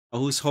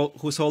Who's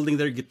holding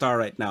their guitar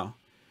right now?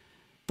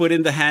 Put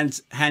in the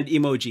hand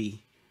emoji.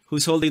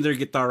 Who's holding their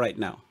guitar right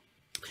now?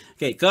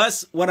 Okay,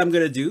 cause what I'm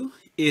gonna do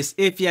is,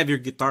 if you have your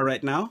guitar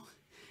right now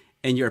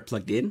and you're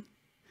plugged in,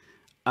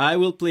 I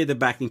will play the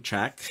backing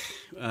track.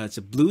 It's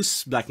a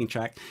blues backing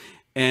track,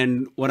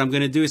 and what I'm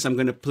gonna do is I'm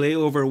gonna play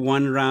over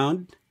one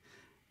round,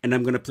 and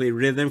I'm gonna play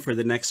rhythm for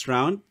the next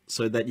round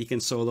so that you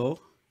can solo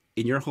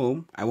in your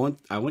home. I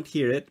won't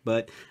hear it,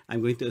 but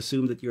I'm going to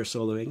assume that you're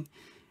soloing,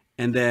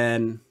 and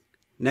then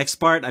next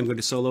part I'm going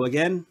to solo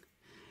again,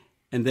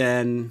 and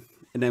then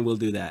we'll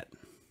do that.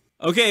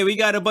 Okay, we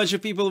got a bunch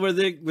of people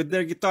with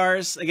their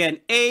guitars.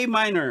 Again, A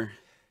minor,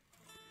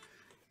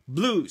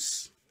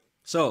 blues.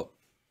 So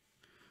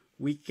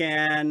we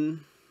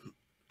can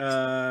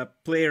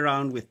play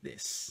around with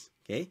this.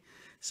 Okay,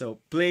 so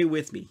play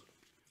with me.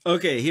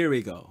 Okay, here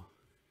we go.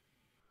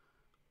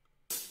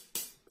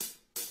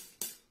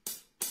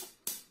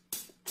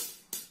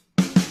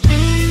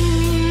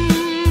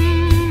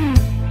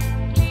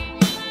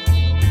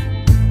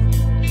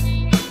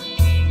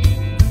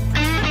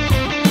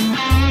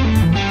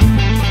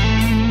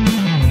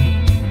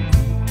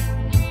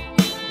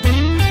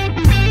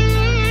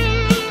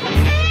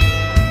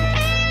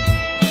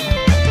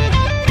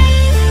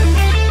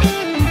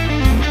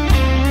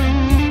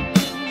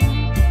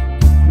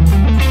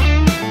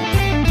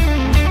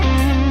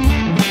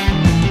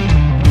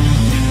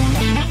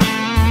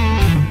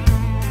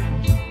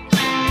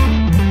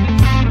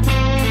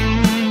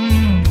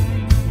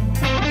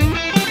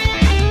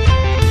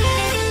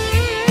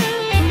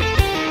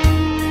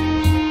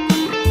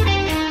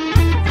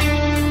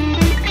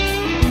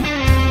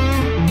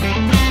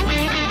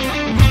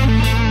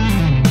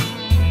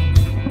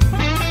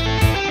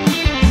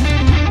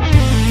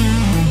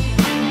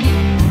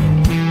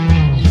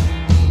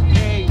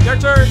 Your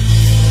turn.